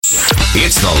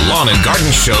It's the Lawn and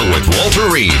Garden Show with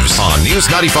Walter Reeves on News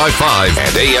 95.5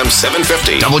 and AM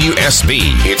 750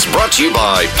 WSB. It's brought to you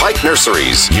by Pike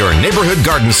Nurseries, your neighborhood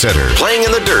garden center, playing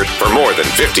in the dirt for more than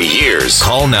 50 years.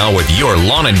 Call now with your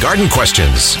lawn and garden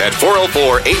questions at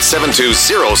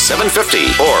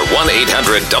 404-872-0750 or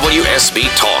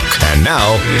 1-800-WSB-TALK. And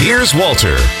now, here's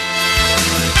Walter.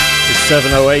 It's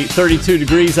 7:08, 32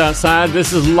 degrees outside.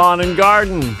 This is Lawn and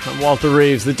Garden. I'm Walter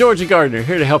Reeves, the Georgia Gardener,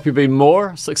 here to help you be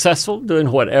more successful doing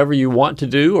whatever you want to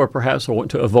do or perhaps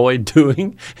want to avoid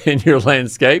doing in your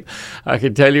landscape. I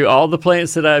can tell you all the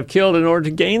plants that I've killed in order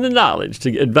to gain the knowledge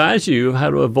to advise you how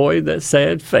to avoid that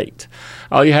sad fate.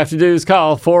 All you have to do is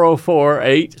call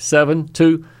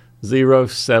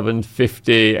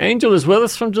 404-872-0750. Angel is with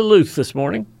us from Duluth this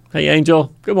morning. Hey,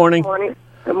 Angel. Good morning. Good morning.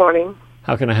 Good morning.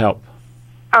 How can I help?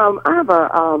 I have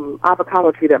a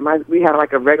avocado tree that we had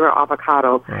like a regular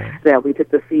avocado that we took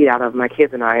the seed out of, my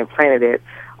kids and I, and planted it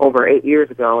over 8 years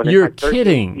ago. And You're it's like 13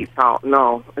 kidding. feet tall.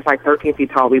 No, it's like 13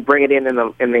 feet tall. We bring it in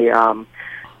the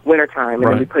wintertime, and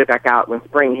then we put it back out when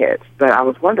spring hits. But I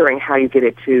was wondering how you get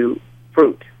it to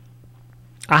fruit.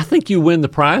 I think you win the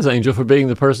prize, Angel, for being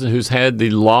the person who's had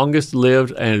the longest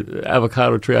lived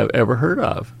avocado tree I've ever heard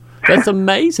of. That's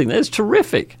amazing. That's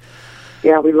terrific.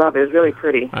 Yeah, we love it. It's really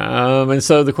pretty. And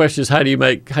so the question is, how do you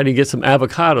get some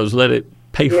avocados? Let it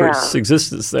pay for its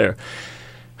existence there.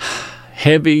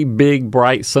 Heavy, big,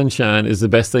 bright sunshine is the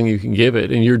best thing you can give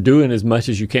it, and you're doing as much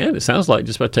as you can. It sounds like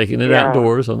just by taking it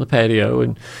outdoors on the patio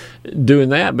and doing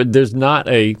that. But there's not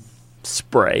a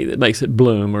spray that makes it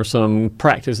bloom or some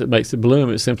practice that makes it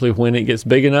bloom. It's simply when it gets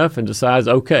big enough and decides,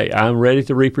 okay, I'm ready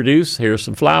to reproduce. Here's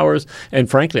some flowers. And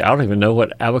frankly, I don't even know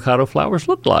what avocado flowers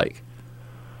look like.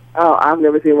 Oh, I've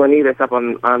never seen one either except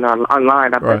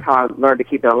online. That's how I learned to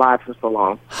keep it alive for so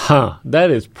long. Huh.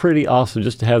 That is pretty awesome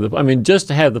just to have the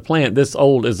plant this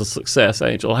old is a success,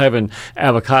 Angel. Having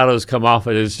avocados come off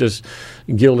it is just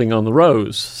gilding on the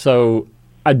rose. So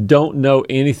I don't know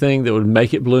anything that would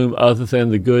make it bloom other than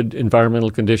the good environmental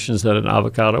conditions that an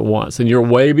avocado wants. And you're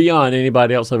way beyond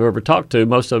anybody else I've ever talked to.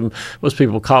 Most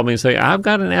people call me and say, I've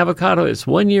got an avocado. It's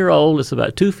 1 year old. It's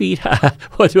about 2 feet high.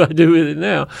 What do I do with it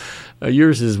now?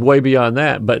 Yours is way beyond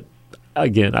that. But,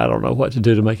 again, I don't know what to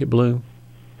do to make it bloom.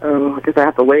 I guess I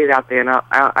have to wait it out there. And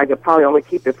I could probably only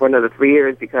keep it for another 3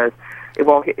 years because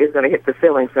it's going to hit the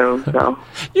ceiling soon. So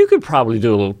you could probably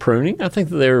do a little pruning. I think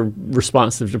that they're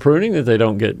responsive to pruning, that they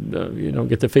don't get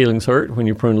the feelings hurt when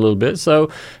you prune a little bit.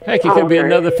 So heck, it could be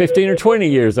another 15 or 20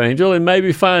 years, Angel, and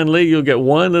maybe finally you'll get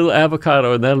one little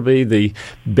avocado, and that'll be the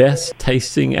best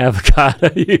tasting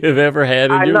avocado you have ever had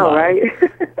in your life. I know, right?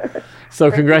 So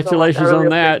congratulations on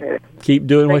that. Keep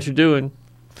doing what you're doing.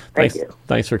 Thank you.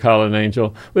 Thanks for calling,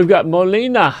 Angel. We've got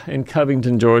Molina in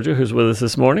Covington, Georgia, who's with us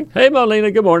this morning. Hey,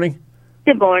 Molina. Good morning.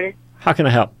 Good morning. How can I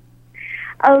help?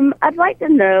 I'd like to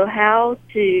know how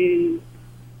to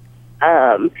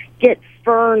get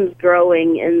ferns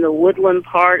growing in the woodland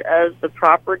part of the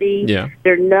property. Yeah.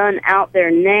 There are none out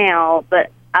there now,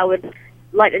 but I would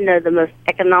like to know the most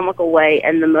economical way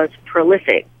and the most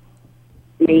prolific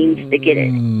means to get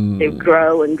it to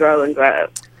grow and grow and grow.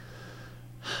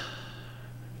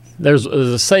 There's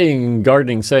a saying in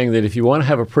gardening saying that if you want to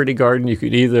have a pretty garden, you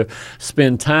could either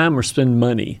spend time or spend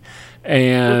money.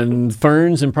 And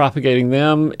ferns and propagating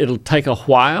them, it'll take a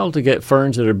while to get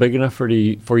ferns that are big enough for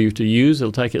you to use.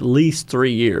 It'll take at least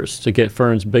 3 years to get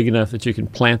ferns big enough that you can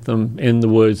plant them in the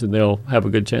woods and they'll have a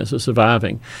good chance of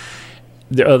surviving.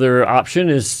 The other option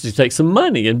is to take some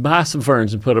money and buy some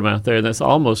ferns and put them out there. And that's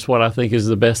almost what I think is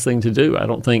the best thing to do. I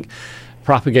don't think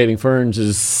propagating ferns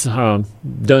is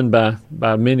done by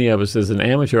many of us as an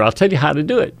amateur. I'll tell you how to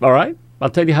do it, all right? I'll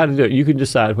tell you how to do it. You can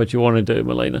decide what you want to do,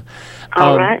 Molina.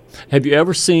 All right. Have you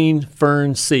ever seen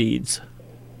fern seeds?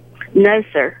 No,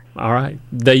 sir. All right.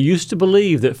 They used to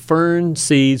believe that fern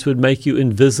seeds would make you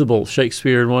invisible.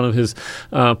 Shakespeare, in one of his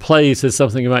plays, says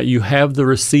something about, you have the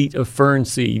receipt of fern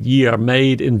seed. Ye are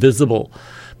made invisible.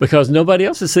 Because nobody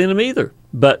else has seen them either.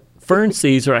 But fern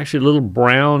seeds are actually little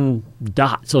brown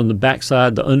dots on the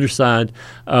backside, the underside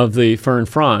of the fern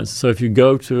fronds. So if you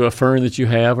go to a fern that you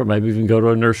have, or maybe even go to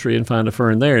a nursery and find a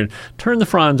fern there, and turn the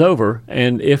fronds over,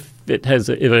 and if it has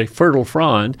a fertile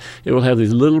frond, it will have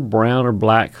these little brown or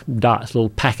black dots, little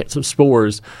packets of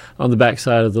spores on the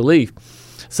backside of the leaf.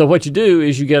 So what you do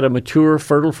is you get a mature,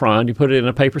 fertile frond, you put it in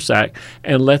a paper sack,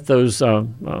 and let those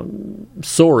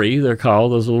sori, they're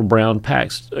called, those little brown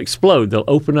packs, explode. They'll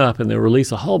open up and they'll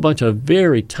release a whole bunch of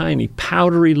very tiny,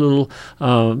 powdery little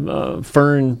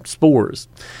fern spores.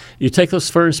 You take those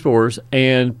fern spores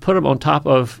and put them on top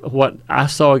of what I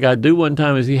saw a guy do one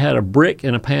time is he had a brick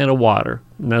and a pan of water.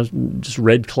 now just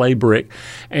red clay brick,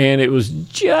 and it was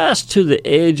just to the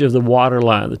edge of the water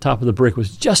line. The top of the brick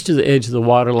was just to the edge of the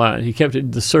water line. He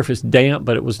kept the surface damp,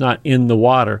 but it was not in the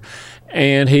water.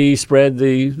 And he spread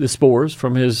the spores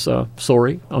from his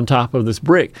sori on top of this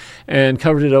brick and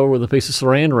covered it over with a piece of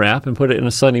saran wrap and put it in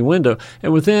a sunny window.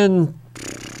 And within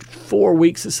 4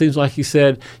 weeks, it seems like he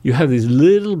said, you have these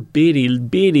little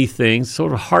bitty things,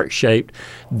 sort of heart-shaped,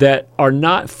 that are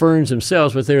not ferns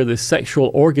themselves, but they're the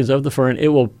sexual organs of the fern. It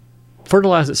will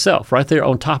fertilize itself right there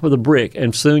on top of the brick,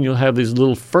 and soon you'll have these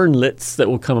little fernlets that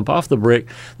will come up off the brick.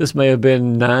 This may have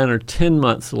been 9 or 10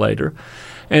 months later.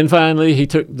 And finally, he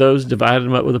took those, divided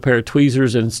them up with a pair of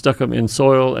tweezers, and stuck them in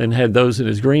soil and had those in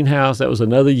his greenhouse. That was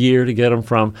another year to get them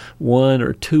from 1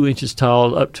 or 2 inches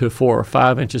tall up to 4 or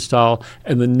 5 inches tall.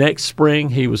 And the next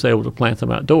spring, he was able to plant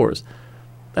them outdoors.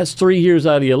 That's 3 years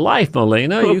out of your life,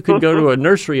 Molina. You could go to a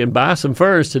nursery and buy some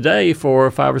ferns today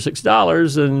for $5 or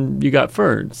 $6, and you got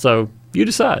ferns. So you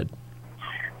decide.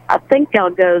 I think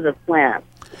I'll go the flat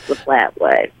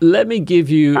way. Let me give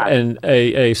you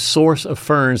a source of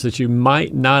ferns that you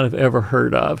might not have ever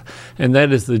heard of, and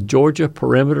that is the Georgia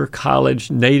Perimeter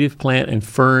College Native Plant and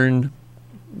Fern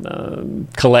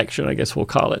collection, I guess we'll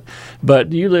call it.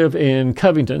 But you live in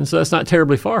Covington, so that's not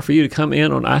terribly far for you to come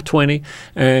in on I-20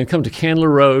 and come to Candler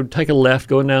Road, take a left,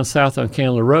 going down south on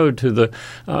Candler Road to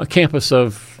the campus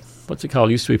of, what's it called?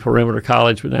 It used to be Perimeter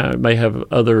College, but now it may have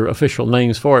other official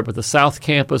names for it. But the South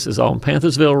Campus is on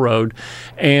Panthersville Road.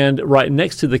 And right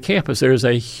next to the campus, there's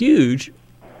a huge,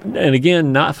 and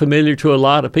again, not familiar to a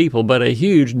lot of people, but a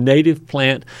huge native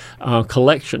plant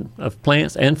collection of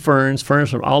plants and ferns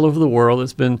from all over the world.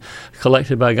 It's been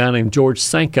collected by a guy named George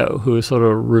Sanko, who is sort of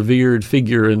a revered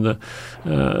figure in the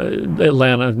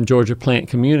Atlanta and Georgia plant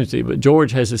community. But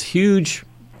George has this huge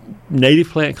native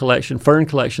plant collection, fern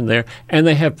collection there, and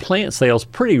they have plant sales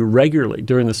pretty regularly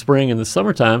during the spring and the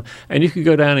summertime, and you could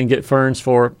go down and get ferns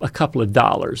for a couple of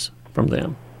dollars from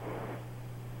them.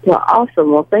 Well,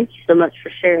 awesome. Well, thank you so much for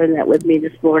sharing that with me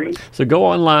this morning. So go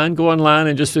online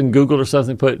and just in Google or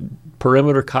something, put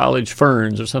Perimeter College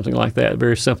ferns or something like that,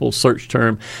 very simple search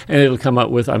term, and it'll come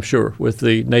up with, I'm sure, with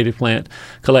the native plant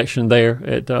collection there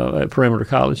at Perimeter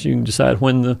College. You can decide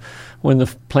when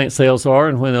the plant sales are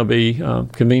and when they'll be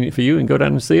convenient for you, and go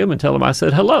down and see them and tell them I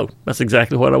said hello. That's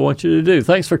exactly what I want you to do.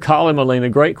 Thanks for calling, Molina.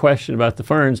 Great question about the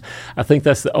ferns. I think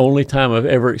that's the only time I've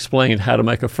ever explained how to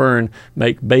make a fern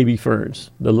make baby ferns.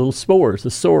 The little spores, the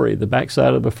sori, the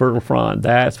backside of the fertile frond.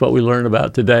 That's what we learned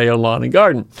about today on Lawn and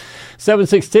Garden.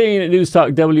 7:16 at News Talk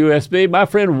WSB. My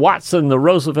friend Watson, the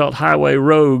Roosevelt Highway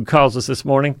Rogue, calls us this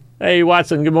morning. Hey,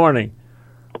 Watson, good morning.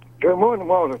 Good morning,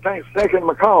 Walter. Thanks for taking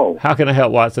my call. How can I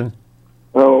help, Watson?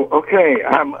 Oh, okay.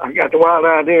 I got the wild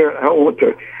idea. I want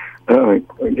to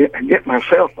get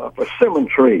myself a persimmon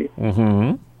tree.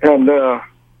 Mm-hmm. And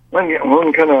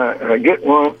when can I get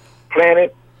one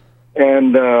planted?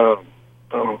 And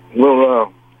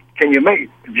can you make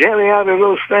jelly out of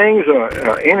those things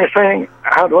or anything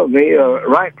out of the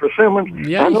ripe persimmons?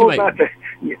 Yeah, I know about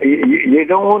you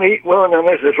don't want to eat one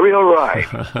unless it's real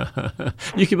ripe.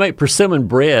 You can make persimmon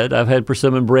bread. I've had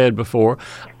persimmon bread before.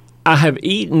 I have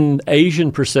eaten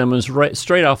Asian persimmons right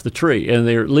straight off the tree, and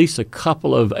there are at least a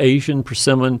couple of Asian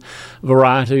persimmon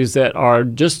varieties that are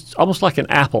just almost like an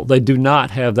apple. They do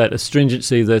not have that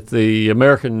astringency that the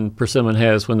American persimmon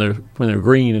has when they're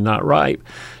green and not ripe.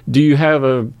 Do you have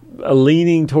a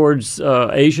leaning towards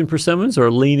Asian persimmons or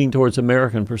a leaning towards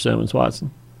American persimmons,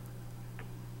 Watson?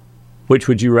 Which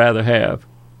would you rather have?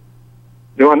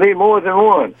 Do I need more than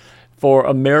one? For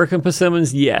American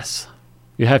persimmons, yes.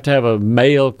 You have to have a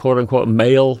male, quote-unquote,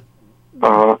 male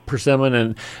persimmon.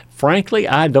 And frankly,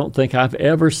 I don't think I've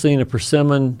ever seen a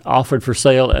persimmon offered for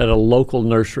sale at a local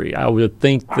nursery. I would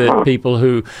think that people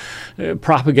who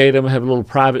propagate them have little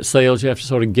private sales. You have to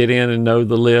sort of get in and know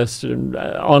the list. And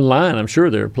online, I'm sure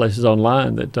there are places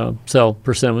online that sell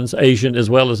persimmons, Asian as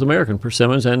well as American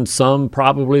persimmons, and some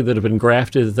probably that have been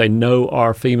grafted that they know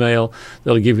are female.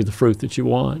 They'll give you the fruit that you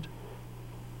want.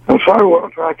 I'm sorry,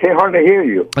 Walter. I can't hardly hear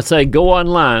you. I say go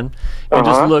online and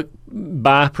just look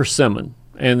buy persimmon,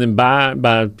 and then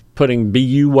by putting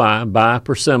B-U-Y, buy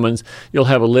persimmons, you'll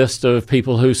have a list of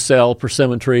people who sell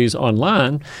persimmon trees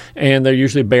online, and they're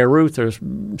usually bare root. They're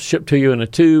shipped to you in a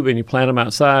tube, and you plant them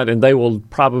outside, and they will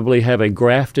probably have a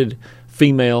grafted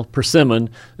female persimmon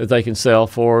that they can sell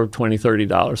for $20,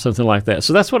 $30, something like that.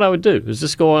 So that's what I would do, is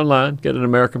just go online, get an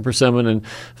American persimmon, and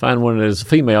find one that is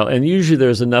female. And usually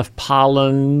there's enough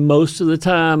pollen, most of the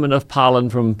time, enough pollen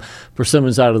from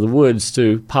persimmons out of the woods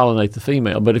to pollinate the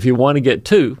female. But if you want to get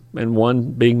two, and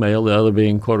one being male, the other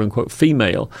being quote-unquote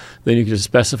female, then you can just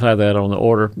specify that on the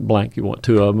order blank. You want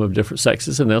two of them of different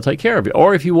sexes, and they'll take care of you.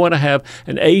 Or if you want to have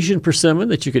an Asian persimmon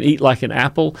that you can eat like an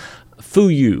apple,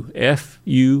 Fuyu,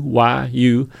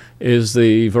 F-U-Y-U, is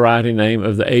the variety name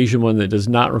of the Asian one that does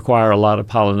not require a lot of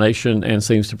pollination and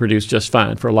seems to produce just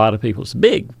fine for a lot of people. It's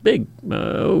big,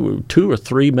 2 or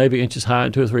 3 maybe inches high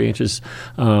and 2 or 3 inches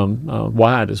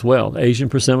wide as well. Asian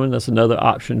persimmon, that's another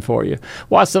option for you.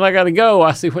 Watson, I got to go.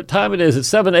 I see what time it is. It's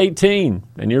 7:18,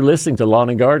 and you're listening to Lawn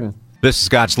and Garden. This is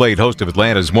Scott Slade, host of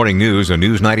Atlanta's Morning News on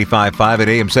News 95.5 at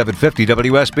AM 750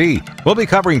 WSB. We'll be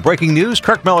covering breaking news,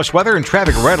 Kirk Mellish weather, and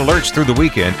traffic red alerts through the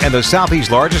weekend. And the Southeast's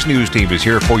largest news team is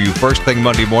here for you first thing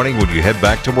Monday morning when you head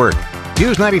back to work.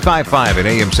 News 95.5 at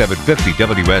AM 750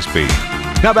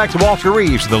 WSB. Now back to Walter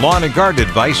Reeves, the lawn and garden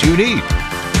advice you need.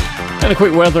 And a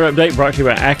quick weather update brought to you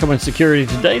by Ackerman Security.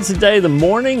 Today's the day. The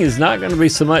morning is not going to be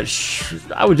so much.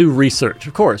 I would do research,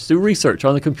 of course. Do research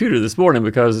on the computer this morning,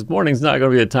 because this morning's not going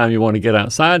to be a time you want to get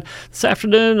outside. This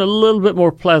afternoon, a little bit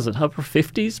more pleasant. Upper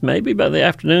 50s, maybe by the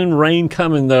afternoon. Rain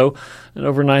coming, though. And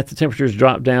overnight, the temperatures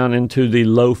drop down into the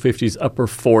low 50s, upper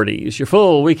 40s. Your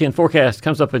full weekend forecast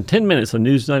comes up in 10 minutes on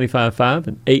News 95.5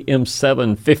 and AM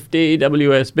 750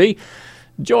 WSB.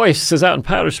 Joyce is out in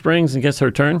Powder Springs and gets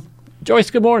her turn. Joyce,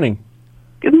 good morning.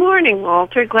 Good morning,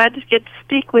 Walter. Glad to get to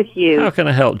speak with you. How can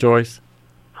I help, Joyce?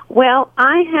 Well,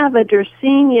 I have a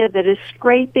Dracaena that is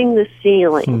scraping the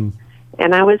ceiling,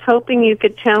 and I was hoping you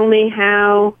could tell me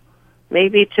how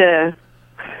maybe to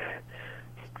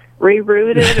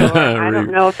reroot it, or I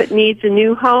don't know if it needs a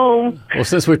new home. Well,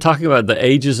 since we're talking about the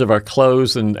ages of our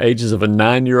clothes and ages of a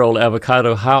 9-year-old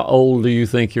avocado, how old do you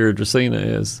think your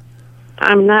Dracaena is?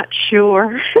 I'm not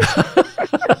sure.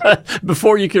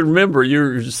 Before you can remember,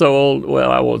 you're so old.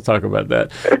 Well, I won't talk about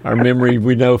that. Our memory,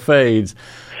 we know, fades.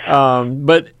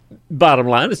 But bottom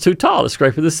line, it's too tall. It's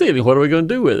scraping the ceiling. What are we going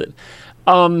to do with it?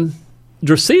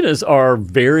 Dracaenas are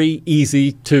very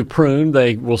easy to prune.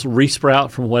 They will resprout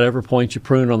from whatever point you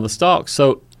prune on the stalk.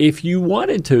 So if you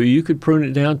wanted to, you could prune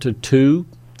it down to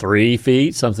 2-3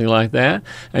 feet, something like that,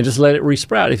 and just let it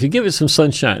resprout. If you give it some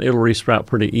sunshine, it'll resprout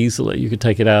pretty easily. You could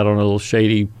take it out on a little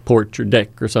shady porch or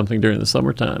deck or something during the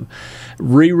summertime.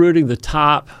 Rerooting the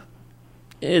top,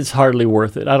 it's hardly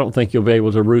worth it. I don't think you'll be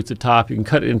able to root the top. You can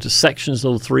cut it into sections,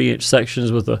 little 3-inch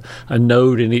sections with a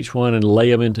node in each one, and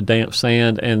lay them into damp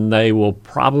sand, and they will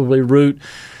probably root.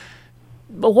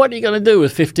 But what are you going to do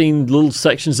with 15 little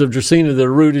sections of Dracaena that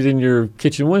are rooted in your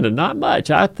kitchen window? Not much.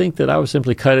 I think that I would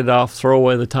simply cut it off, throw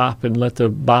away the top, and let the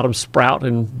bottom sprout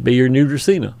and be your new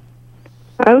Dracaena.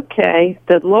 Okay.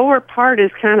 The lower part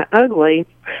is kind of ugly.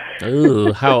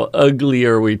 Ooh, how ugly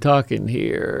are we talking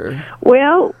here?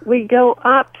 Well, we go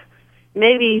up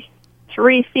maybe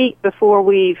 3 feet before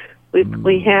we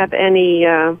have any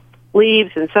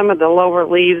leaves, and some of the lower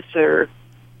leaves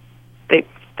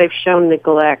they've shown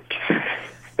neglect.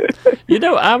 You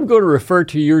know, I'm going to refer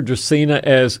to your Dracaena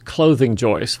as clothing,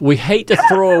 Joyce. We hate to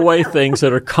throw away things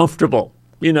that are comfortable.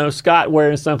 You know, Scott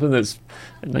wearing something that's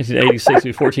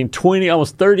 1986, 14, 20,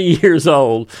 almost 30 years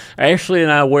old. Ashley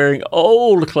and I wearing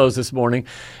old clothes this morning.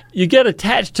 You get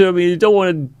attached to them and you don't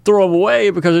want to throw them away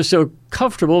because they're so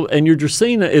comfortable, and your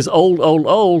Dracaena is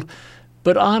old.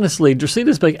 But honestly,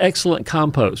 Dracaenas make excellent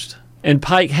compost. And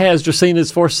Pike has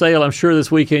Dracaenas for sale. I'm sure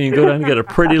this weekend you can go down and get a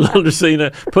pretty little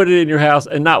Dracaena, put it in your house,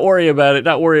 and not worry about it,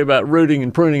 not worry about rooting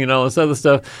and pruning and all this other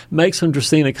stuff. Make some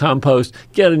Dracaena compost,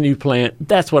 get a new plant.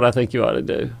 That's what I think you ought to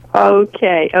do.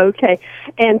 Okay.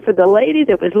 And for the lady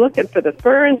that was looking for the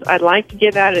ferns, I'd like to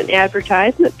give out an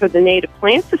advertisement for the Native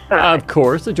Plant Society. Of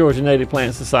course, the Georgia Native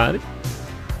Plant Society.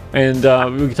 And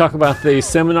we can talk about the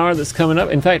seminar that's coming up.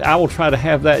 In fact, I will try to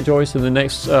have that, Joyce, in the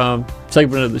next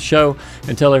segment of the show,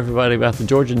 and tell everybody about the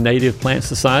Georgia Native Plant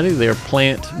Society, their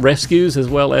plant rescues, as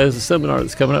well as the seminar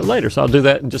that's coming up later. So I'll do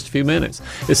that in just a few minutes.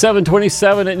 It's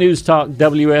 7:27 at News Talk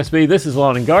WSB. This is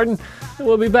Lawn and Garden, and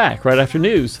we'll be back right after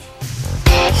news.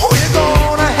 We're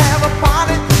gonna have a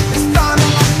party. It's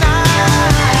starting tonight.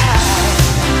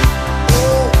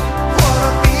 Oh, what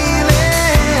a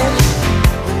feeling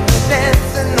when we're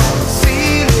dancing on the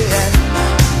ceiling.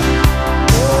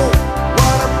 Oh,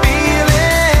 what a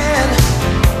feeling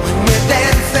when we're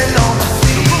dancing on the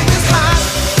ceiling. It's hot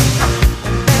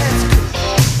and that's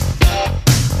good.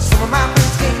 Some of my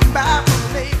friends came by from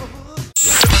the neighborhood.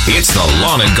 It's the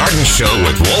Lawn and Garden Show Show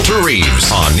with Walter Reeves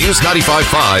on News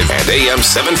 95.5 and AM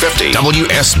 750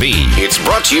 WSB. It's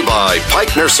brought to you by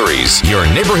Pike Nurseries, your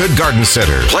neighborhood garden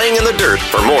center, playing in the dirt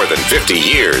for more than 50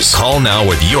 years. Call now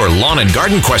with your lawn and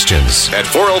garden questions at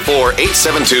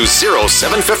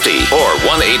 404-872-0750 or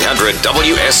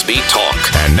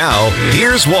 1-800-WSB-TALK. And now,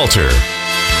 here's Walter.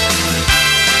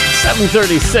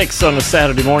 7:36 on a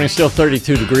Saturday morning, still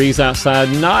 32 degrees outside.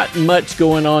 Not much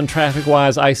going on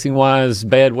traffic-wise, icing-wise,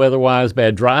 bad weather-wise,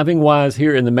 bad driving-wise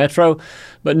here in the metro.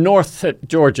 But north at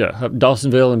Georgia, up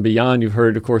Dawsonville and beyond, you've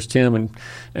heard, of course, Tim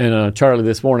and Charlie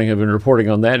this morning have been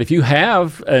reporting on that. If you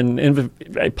have a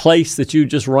place that you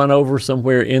just run over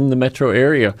somewhere in the metro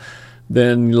area,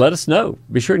 then let us know.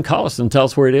 Be sure and call us and tell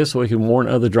us where it is so we can warn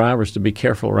other drivers to be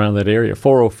careful around that area.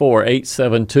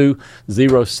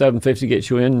 404-872-0750 gets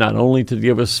you in, not only to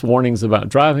give us warnings about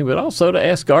driving, but also to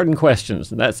ask garden questions.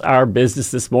 And that's our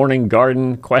business this morning,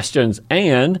 garden questions.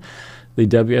 And the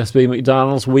WSB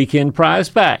McDonald's Weekend Prize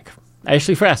Pack.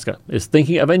 Ashley Frasca is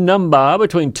thinking of a number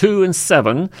between 2 and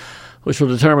 7, which will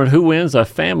determine who wins a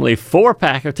family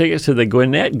 4-pack of tickets to the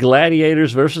Gwinnett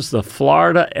Gladiators versus the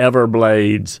Florida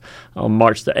Everblades on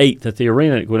March the 8th at the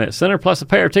arena at Gwinnett Center, plus a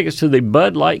pair of tickets to the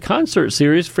Bud Light Concert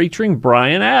Series featuring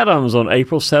Bryan Adams on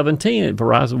April 17 at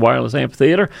Verizon Wireless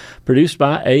Amphitheater, produced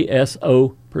by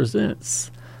ASO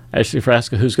Presents. Ashley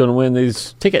Frasca, who's going to win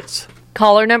these tickets?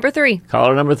 Caller number 3.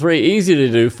 Caller number 3, easy to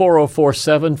do,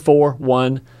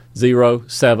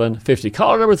 404-741-0750.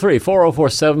 Caller number 3,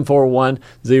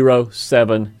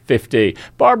 404-741-0750.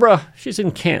 Barbara, she's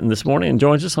in Canton this morning and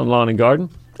joins us on Lawn and Garden.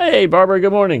 Hey, Barbara,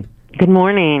 good morning. Good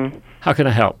morning. How can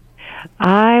I help?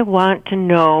 I want to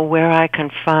know where I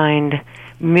can find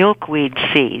milkweed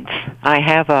seeds. I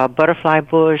have a butterfly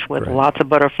bush with lots of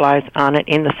butterflies on it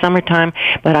in the summertime,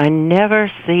 but I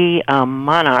never see a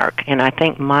monarch, and I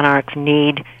think monarchs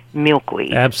need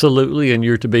milkweed. Absolutely, and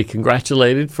you're to be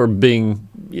congratulated for being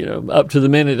up to the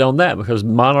minute on that, because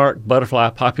monarch butterfly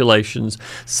populations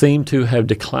seem to have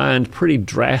declined pretty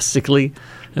drastically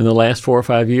in the last 4 or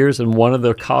 5 years, and one of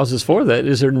the causes for that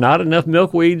is there are not enough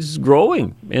milkweeds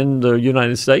growing in the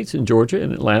United States, in Georgia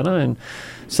and Atlanta, and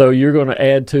so you're going to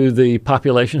add to the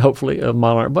population, hopefully, of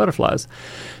monarch butterflies.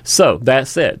 So, that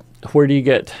said, where do you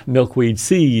get milkweed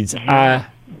seeds? I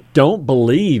don't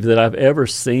believe that I've ever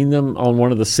seen them on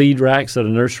one of the seed racks at a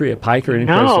nursery at Pike or any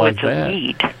place like that. No, it's a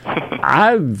weed.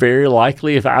 I very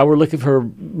likely, if I were looking for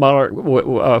monarch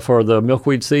for the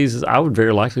milkweed seeds, I would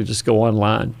very likely just go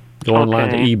online. Go online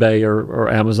to eBay or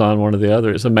Amazon, one or the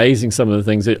other. It's amazing some of the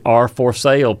things that are for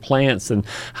sale, plants and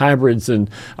hybrids and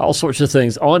all sorts of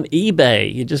things on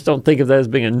eBay. You just don't think of that as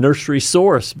being a nursery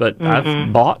source, but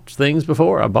I've bought things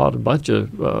before. I bought a bunch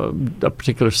of a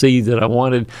particular seed that I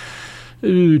wanted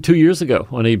 2 years ago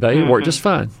on eBay. It worked just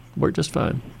fine.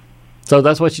 So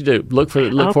that's what you do. Look for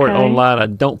it online. I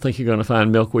don't think you're going to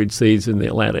find milkweed seeds in the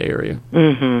Atlanta area.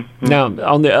 Now,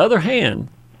 on the other hand,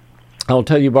 I'll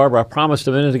tell you, Barbara, I promised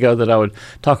a minute ago that I would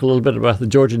talk a little bit about the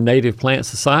Georgia Native Plant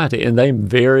Society, and they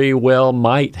very well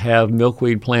might have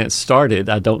milkweed plants started.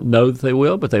 I don't know that they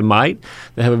will, but they might.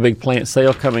 They have a big plant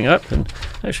sale coming up. And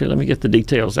actually, let me get the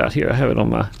details out here. I have it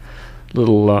on my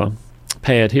little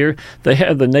pad here. They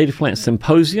have the Native Plant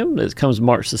Symposium that comes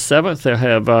March the 7th. They'll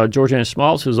have Georgianne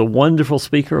Smalls, who's a wonderful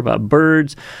speaker about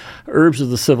birds, Herbs of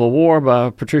the Civil War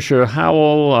by Patricia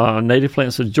Howell, Native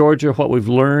Plants of Georgia, what we've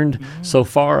learned so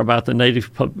far about the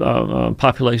native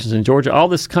populations in Georgia. All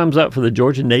this comes up for the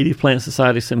Georgia Native Plant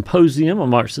Society Symposium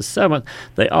on March the 7th.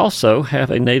 They also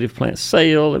have a native plant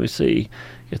sale. Let me see.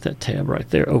 Get that tab right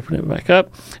there. Open it back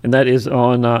up. And that is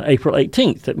on April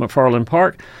 18th at McFarland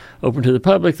Park. Open to the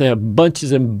public. They have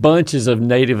bunches and bunches of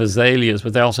native azaleas,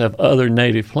 but they also have other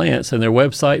native plants. And their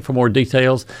website for more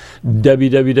details,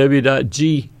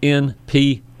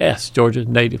 www.GNPS, Georgia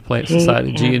Native Plant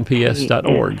Society,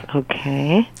 GNPS.org.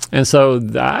 Okay. And so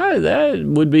that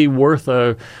would be worth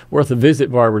a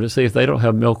visit, Barbara, to see if they don't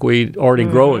have milkweed already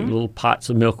growing, little pots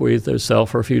of milkweed they sell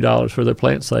for a few dollars for their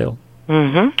plant sale.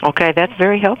 Okay, that's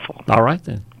very helpful. All right,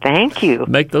 then. Thank you.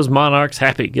 Make those monarchs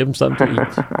happy. Give them something to eat.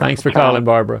 Thanks for calling,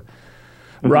 Barbara.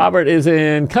 Robert is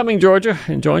in Cumming, Georgia,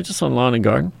 and joins us on Lawn and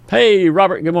Garden. Hey,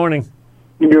 Robert, good morning.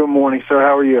 Good morning, sir.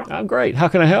 How are you? I'm great. How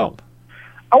can I help?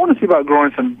 I want to see about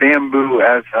growing some bamboo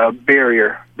as a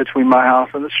barrier between my house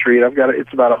and the street.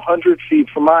 It's about 100 feet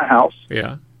from my house.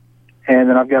 Yeah. And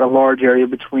then I've got a large area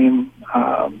between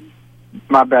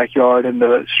my backyard and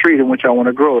the street in which I want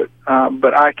to grow it.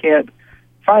 But I can't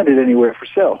find it anywhere for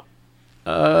sale.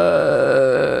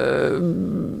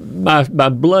 my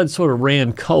blood sort of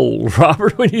ran cold,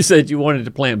 Robert, when you said you wanted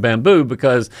to plant bamboo,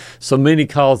 because so many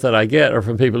calls that I get are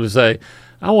from people who say,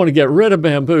 I want to get rid of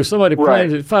bamboo. Somebody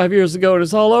planted it 5 years ago and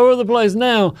it's all over the place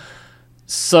now.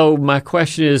 So my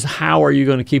question is, how are you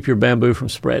going to keep your bamboo from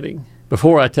spreading?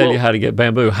 Before I tell you how to get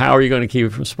bamboo, how are you going to keep it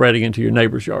from spreading into your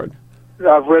neighbor's yard?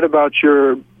 I've read about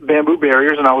your bamboo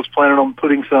barriers, and I was planning on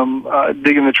putting some,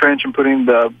 digging the trench and putting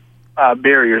the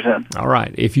barriers in. All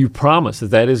right. If you promise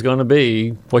that is going to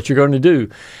be what you're going to do,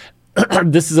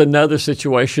 this is another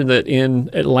situation that in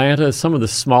Atlanta, some of the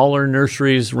smaller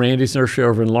nurseries, Randy's Nursery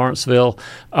over in Lawrenceville,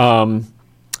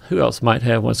 who else might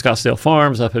have one? Scottsdale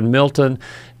Farms up in Milton.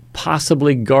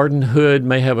 Possibly Garden Hood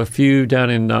may have a few down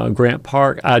in Grant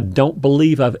Park. I don't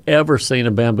believe I've ever seen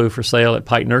a bamboo for sale at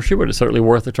Pike Nursery, but it's certainly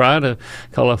worth a try to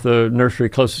call up the nursery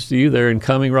closest to you there in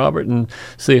Cumming, Robert, and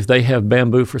see if they have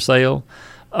bamboo for sale.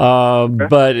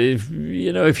 But if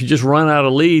you just run out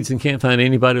of leads and can't find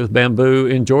anybody with bamboo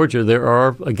in Georgia, there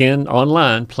are, again,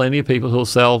 online, plenty of people who will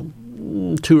sell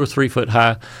 2 or 3 foot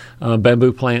high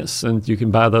bamboo plants, and you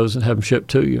can buy those and have them shipped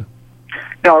to you.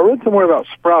 Now, I read somewhere about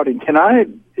sprouting. Can I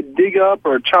dig up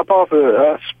or chop off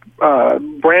a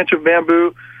branch of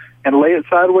bamboo and lay it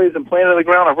sideways and plant it in the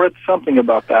ground? I've read something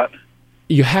about that.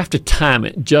 You have to time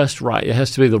it just right. It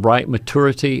has to be the right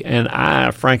maturity, and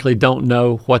I frankly don't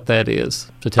know what that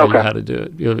is to tell you how to do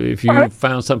it. If you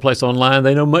found someplace online,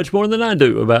 they know much more than I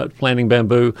do about planting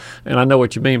bamboo, and I know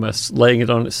what you mean by laying it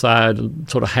on its side,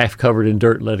 sort of half covered in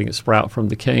dirt, letting it sprout from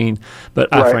the cane, but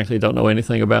I frankly don't know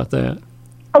anything about that.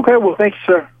 Okay, well, thank you,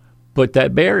 sir. Put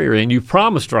that barrier in. You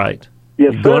promised, right?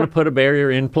 Yes, You're going to put a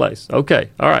barrier in place. Okay.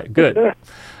 All right. Good. Yes,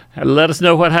 let us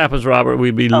know what happens, Robert.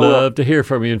 We'd love to hear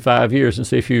from you in 5 years and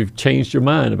see if you've changed your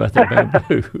mind about that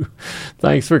bamboo.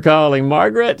 Thanks for calling.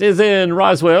 Margaret is in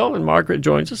Roswell, and Margaret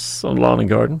joins us on Lawn and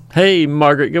Garden. Hey,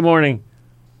 Margaret. Good morning.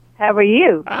 How are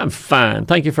you? I'm fine.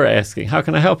 Thank you for asking. How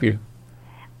can I help you?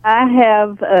 I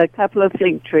have a couple of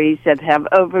fig trees that have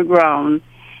overgrown,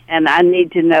 and I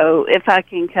need to know if I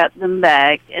can cut them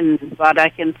back and what I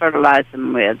can fertilize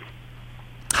them with.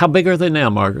 How big are they now,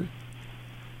 Margaret?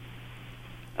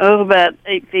 Oh, about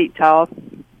 8 feet tall.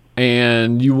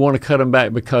 And you want to cut them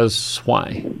back because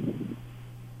why?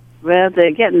 Well,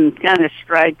 they're getting kind of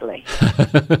straggly.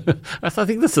 I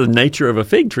think that's the nature of a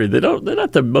fig tree. They're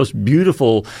not the most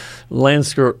beautiful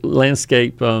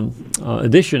landscape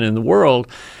addition in the world.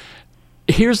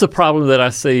 Here's the problem that I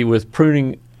see with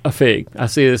pruning a fig. I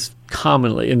see this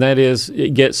commonly, and that is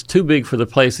it gets too big for the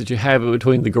place that you have it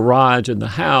between the garage and the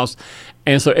house,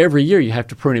 and so every year you have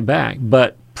to prune it back.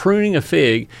 But pruning a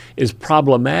fig is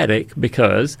problematic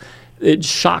because it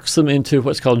shocks them into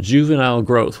what's called juvenile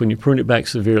growth. When you prune it back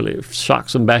severely, it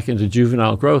shocks them back into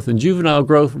juvenile growth, and juvenile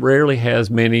growth rarely has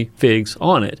many figs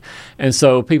on it. And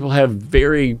so people have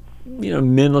very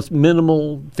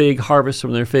minimal fig harvest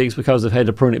from their figs because they've had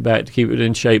to prune it back to keep it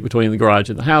in shape between the garage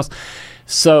and the house.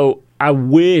 So I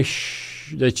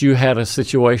wish that you had a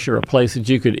situation or a place that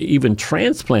you could even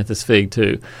transplant this fig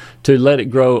to let it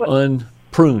grow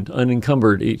unpruned,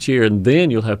 unencumbered each year, and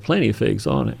then you'll have plenty of figs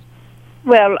on it.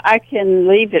 Well, I can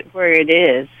leave it where it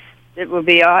is. It will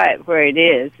be all right where it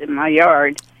is in my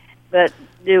yard. But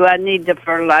do I need to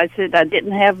fertilize it? I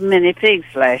didn't have many figs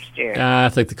last year. I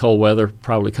think the cold weather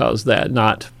probably caused that,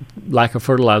 not lack of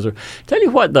fertilizer. Tell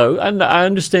you what, though, I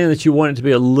understand that you want it to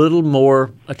be a little more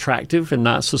attractive and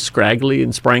not so scraggly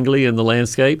and sprangly in the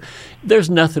landscape. There's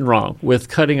nothing wrong with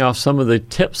cutting off some of the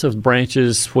tips of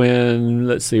branches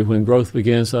when growth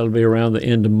begins. That'll be around the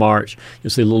end of March.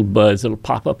 You'll see little buds that'll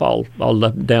pop up all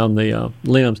up down the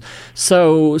limbs.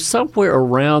 So somewhere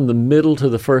around the middle to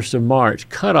the 1st of March,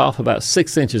 cut off about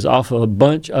 6 inches off of a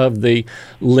bunch of the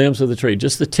limbs of the tree,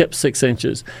 just the tip 6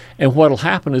 inches. And what'll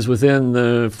happen is within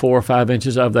the 4 or 5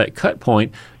 inches of that cut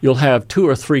point, you'll have 2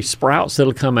 or 3 sprouts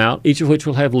that'll come out, each of which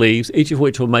will have leaves, each of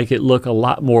which will make it look a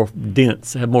lot more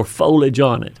dense, have more foliage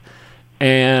on it.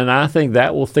 And I think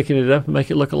that will thicken it up and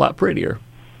make it look a lot prettier.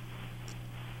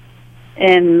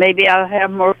 And maybe I'll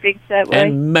have more figs that way?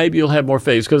 And maybe you'll have more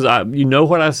figs, because you know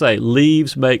what I say,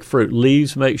 leaves make fruit,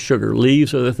 leaves make sugar.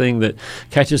 Leaves are the thing that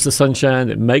catches the sunshine,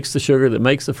 that makes the sugar, that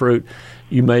makes the fruit.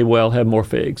 You may well have more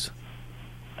figs.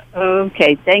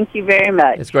 Okay, thank you very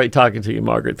much. It's great talking to you,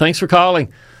 Margaret. Thanks for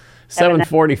calling.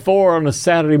 7:44 on a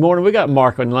Saturday morning. We got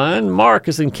Mark online. Mark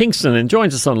is in Kingston and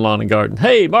joins us on Lawn and Garden.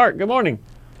 Hey, Mark, good morning.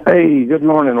 Hey, good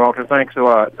morning, Walter. Thanks a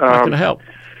lot. How can I help?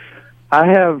 I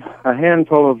have a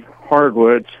handful of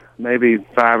hardwoods, maybe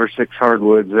 5 or 6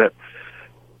 hardwoods that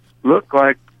look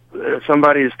like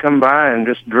somebody has come by and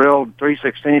just drilled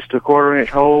 3/16 to 1/4 inch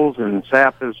holes, and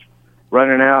sap is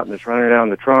running out and it's running down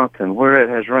the trunk, and where it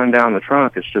has run down the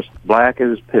trunk, it's just black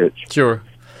as pitch. Sure.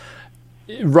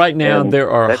 Right now, And there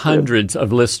are that's it. hundreds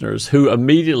of listeners who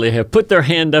immediately have put their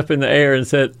hand up in the air and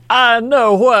said, I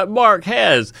know what Mark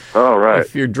has. All right.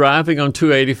 If you're driving on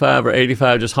 285 or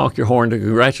 85, just honk your horn to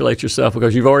congratulate yourself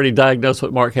because you've already diagnosed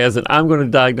what Mark has, and I'm going to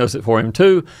diagnose it for him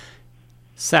too.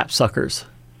 Sapsuckers.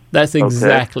 That's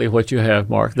exactly what you have,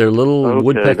 Mark. They're little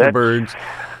woodpecker birds,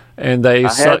 and they I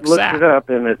suck had looked sap. it up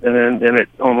and it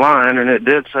online, and it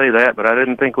did say that, but I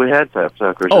didn't think we had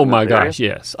sapsuckers. Oh in my this area. gosh,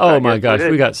 yes. Oh my gosh,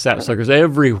 did. we got sapsuckers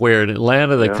everywhere in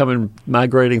Atlanta. They come in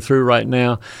migrating through right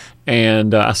now,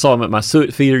 and I saw them at my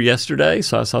suet feeder yesterday.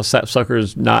 So I saw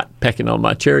sapsuckers not pecking on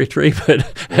my cherry tree,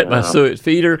 but at my suet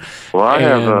feeder. Well,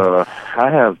 I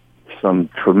have some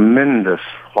tremendous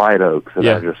white oaks that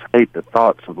I just hate the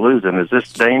thoughts of losing. Is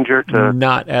this danger to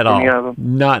Not at any all. of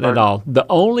them? Not at all. The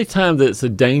only time that it's a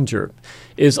danger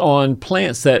is on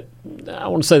plants that, I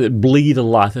want to say, that bleed a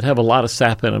lot, that have a lot of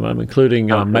sap in them. I'm including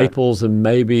maples and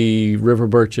maybe river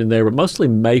birch in there, but mostly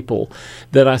maple,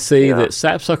 that I see that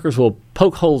sapsuckers will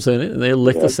poke holes in it and they'll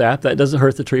lick the sap. That doesn't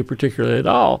hurt the tree particularly at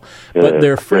all. But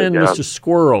their friend, Mr.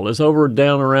 Squirrel, is over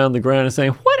down around the ground and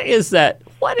saying, what is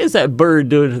that bird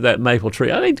doing to that maple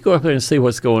tree? I need to go up there and see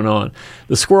what's going on.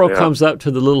 The squirrel comes up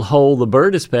to the little hole the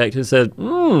bird has pecked and said,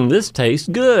 this tastes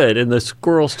good. And the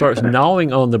squirrel starts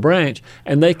gnawing on the branch,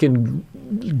 and they can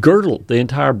girdle the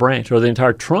entire branch or the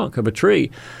entire trunk of a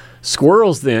tree.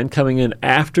 Squirrels then coming in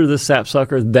after the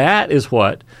sapsucker, that is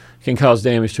what can cause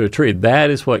damage to a tree.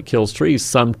 That is what kills trees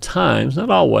sometimes,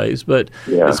 not always, but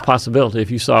it's a possibility.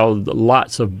 If you saw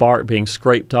lots of bark being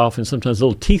scraped off and sometimes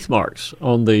little teeth marks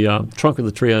on the trunk of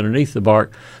the tree underneath the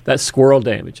bark, that's squirrel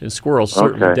damage. And squirrels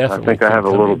certainly definitely I think I have a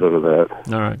little bit of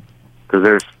that. All right. Because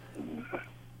there's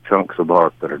chunks of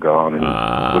bark that are gone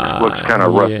and looks kind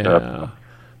of roughed up.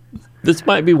 This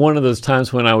might be one of those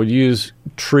times when I would use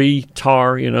tree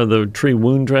tar, the tree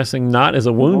wound dressing, not as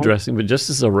a wound dressing, but just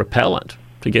as a repellent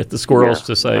to get the squirrels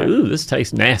to say, ooh, this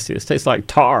tastes nasty. This tastes like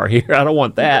tar here. I don't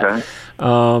want that.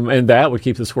 And that would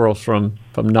keep the squirrels from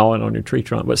gnawing on your tree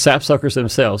trunk. But sapsuckers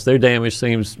themselves, their damage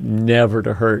seems never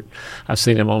to hurt. I've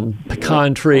seen them on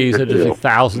pecan trees that just have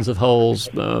thousands of holes,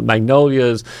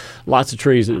 magnolias, lots of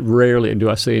trees that rarely do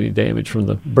I see any damage from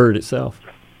the bird itself.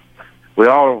 We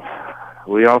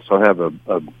also have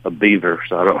a beaver,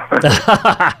 so I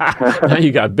don't. Now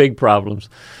you got big problems.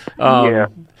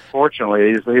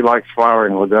 Fortunately, he likes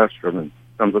flowering ligustrum and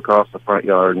comes across the front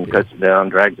yard and cuts it down,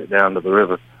 drags it down to the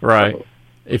river. Right. So,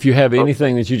 if you have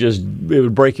anything that it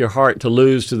would break your heart to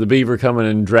lose to the beaver coming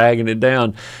and dragging it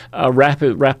down, wrap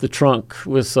the trunk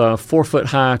with 4-foot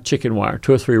high chicken wire,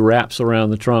 2 or 3 wraps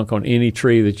around the trunk on any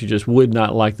tree that you just would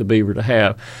not like the beaver to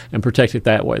have, and protect it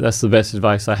that way. That's the best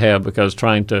advice I have, because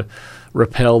trying to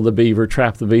repel the beaver,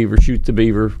 trap the beaver, shoot the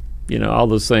beaver, all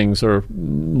those things are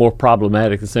more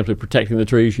problematic than simply protecting the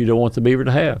trees you don't want the beaver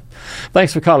to have.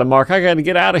 Thanks for calling, Mark. I got to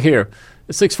get out of here.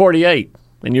 It's 6:48,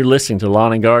 and you're listening to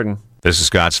Lawn and Garden. This is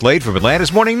Scott Slade from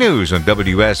Atlanta's Morning News on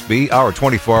WSB. Our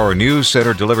 24-hour news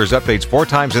center delivers updates 4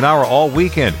 times an hour all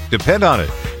weekend. Depend on it.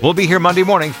 We'll be here Monday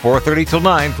morning, 4:30 till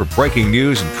 9, for breaking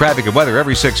news and traffic and weather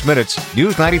every 6 minutes.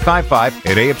 News 95.5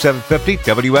 at AM 750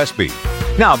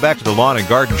 WSB. Now back to the Lawn and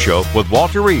Garden Show with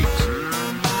Walter Reeves.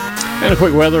 And a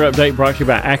quick weather update brought to you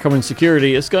by Ackerman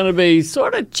Security. It's going to be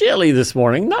sort of chilly this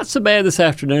morning. Not so bad this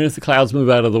afternoon if the clouds move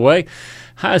out of the way.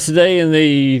 Highs today in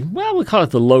the, we call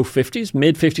it the low 50s,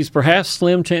 mid-50s perhaps.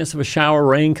 Slim chance of a shower.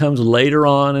 Rain comes later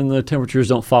on, and the temperatures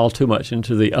don't fall too much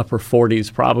into the upper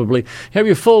 40s probably. You have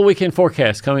your full weekend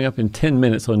forecast coming up in 10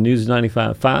 minutes on News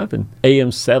 95.5 and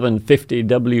AM 750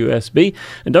 WSB.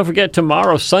 And don't forget,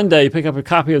 tomorrow, Sunday, pick up a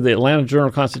copy of the Atlanta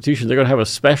Journal-Constitution. They're going to have a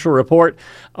special report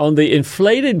on the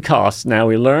inflated costs, now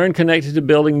we learn, connected to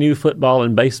building new football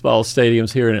and baseball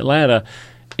stadiums here in Atlanta.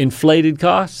 Inflated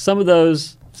costs, some of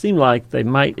those seem like they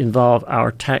might involve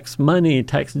our tax money,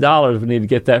 tax dollars. We need to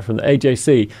get that from the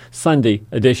AJC Sunday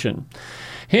edition.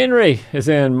 Henry is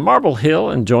in Marble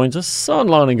Hill and joins us on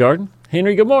Lawn and Garden.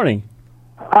 Henry, good morning.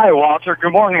 Hi, Walter.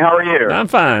 Good morning. How are you? I'm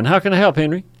fine. How can I help,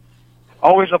 Henry?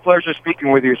 Always a pleasure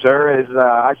speaking with you, sir. It's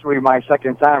actually my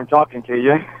second time talking to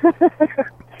you.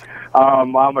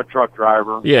 I'm a truck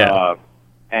driver. Yeah.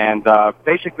 And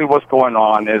basically what's going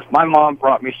on is my mom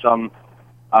brought me some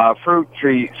fruit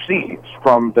tree seeds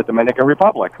from the Dominican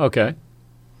Republic. Okay.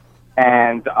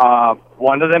 And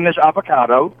one of them is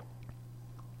avocado.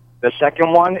 The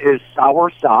second one is sour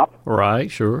sop.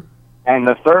 Right, sure. And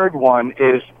the third one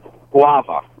is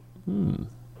guava.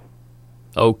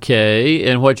 Okay,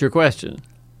 and what's your question?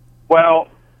 Well,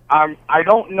 I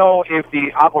don't know if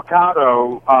the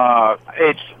avocado,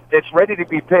 it's ready to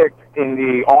be picked in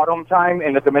the autumn time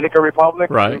in the Dominican Republic.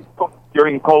 Right.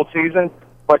 During cold season.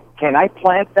 but can I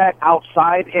plant that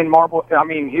outside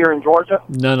here in Georgia?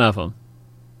 None of them.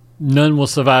 None will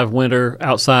survive winter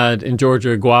outside in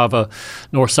Georgia, guava,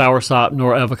 nor soursop,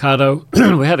 nor avocado.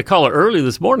 We had a caller early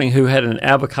this morning who had an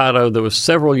avocado that was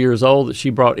several years old that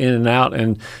she brought in and out,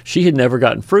 and she had never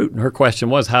gotten fruit. And her question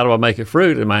was, how do I make it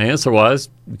fruit? And my answer was,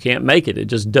 you can't make it. It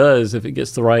just does if it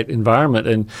gets the right environment.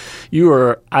 And you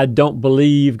are, I don't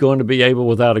believe, going to be able,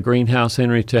 without a greenhouse,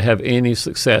 Henry, to have any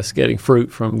success getting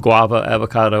fruit from guava,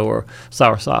 avocado, or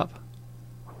soursop.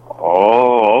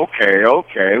 Oh,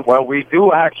 okay. Well, we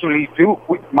do actually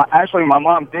my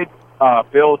mom did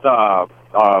build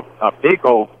a big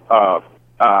old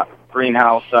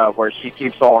greenhouse where she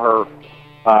keeps all her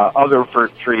other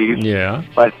fruit trees. Yeah.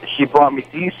 But she brought me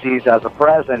these seeds as a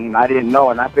present, and I didn't know,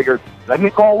 and I figured, let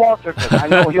me call Walter because I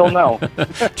know he'll know.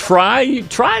 Try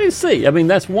to see. I mean,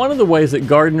 that's one of the ways that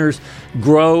gardeners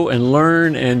grow and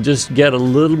learn and just get a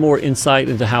little more insight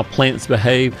into how plants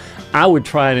behave. I would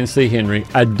try it and see, Henry.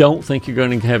 I don't think you're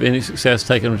going to have any success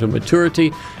taking them to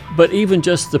maturity, but even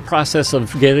just the process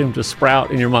of getting them to sprout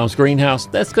in your mom's greenhouse,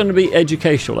 that's going to be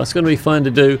educational. That's going to be fun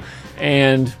to do,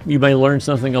 and you may learn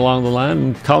something along the line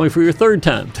and call me for your third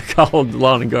time to call the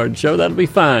Lawn and Garden Show. That'll be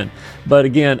fine. But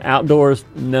again, outdoors,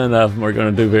 none of them are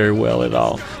going to do very well at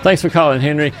all. Thanks for calling,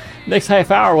 Henry. Next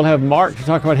half hour, we'll have Mark to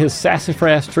talk about his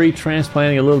sassafras tree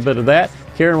transplanting, a little bit of that.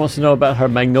 Karen wants to know about her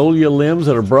magnolia limbs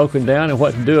that are broken down and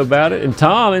what to do about it. And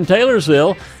Tom in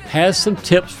Taylorsville has some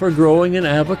tips for growing an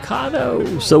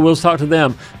avocado. So we'll talk to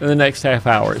them in the next half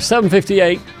hour. At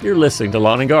 7:58, you're listening to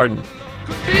Lawn and Garden.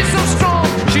 Be so strong,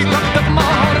 she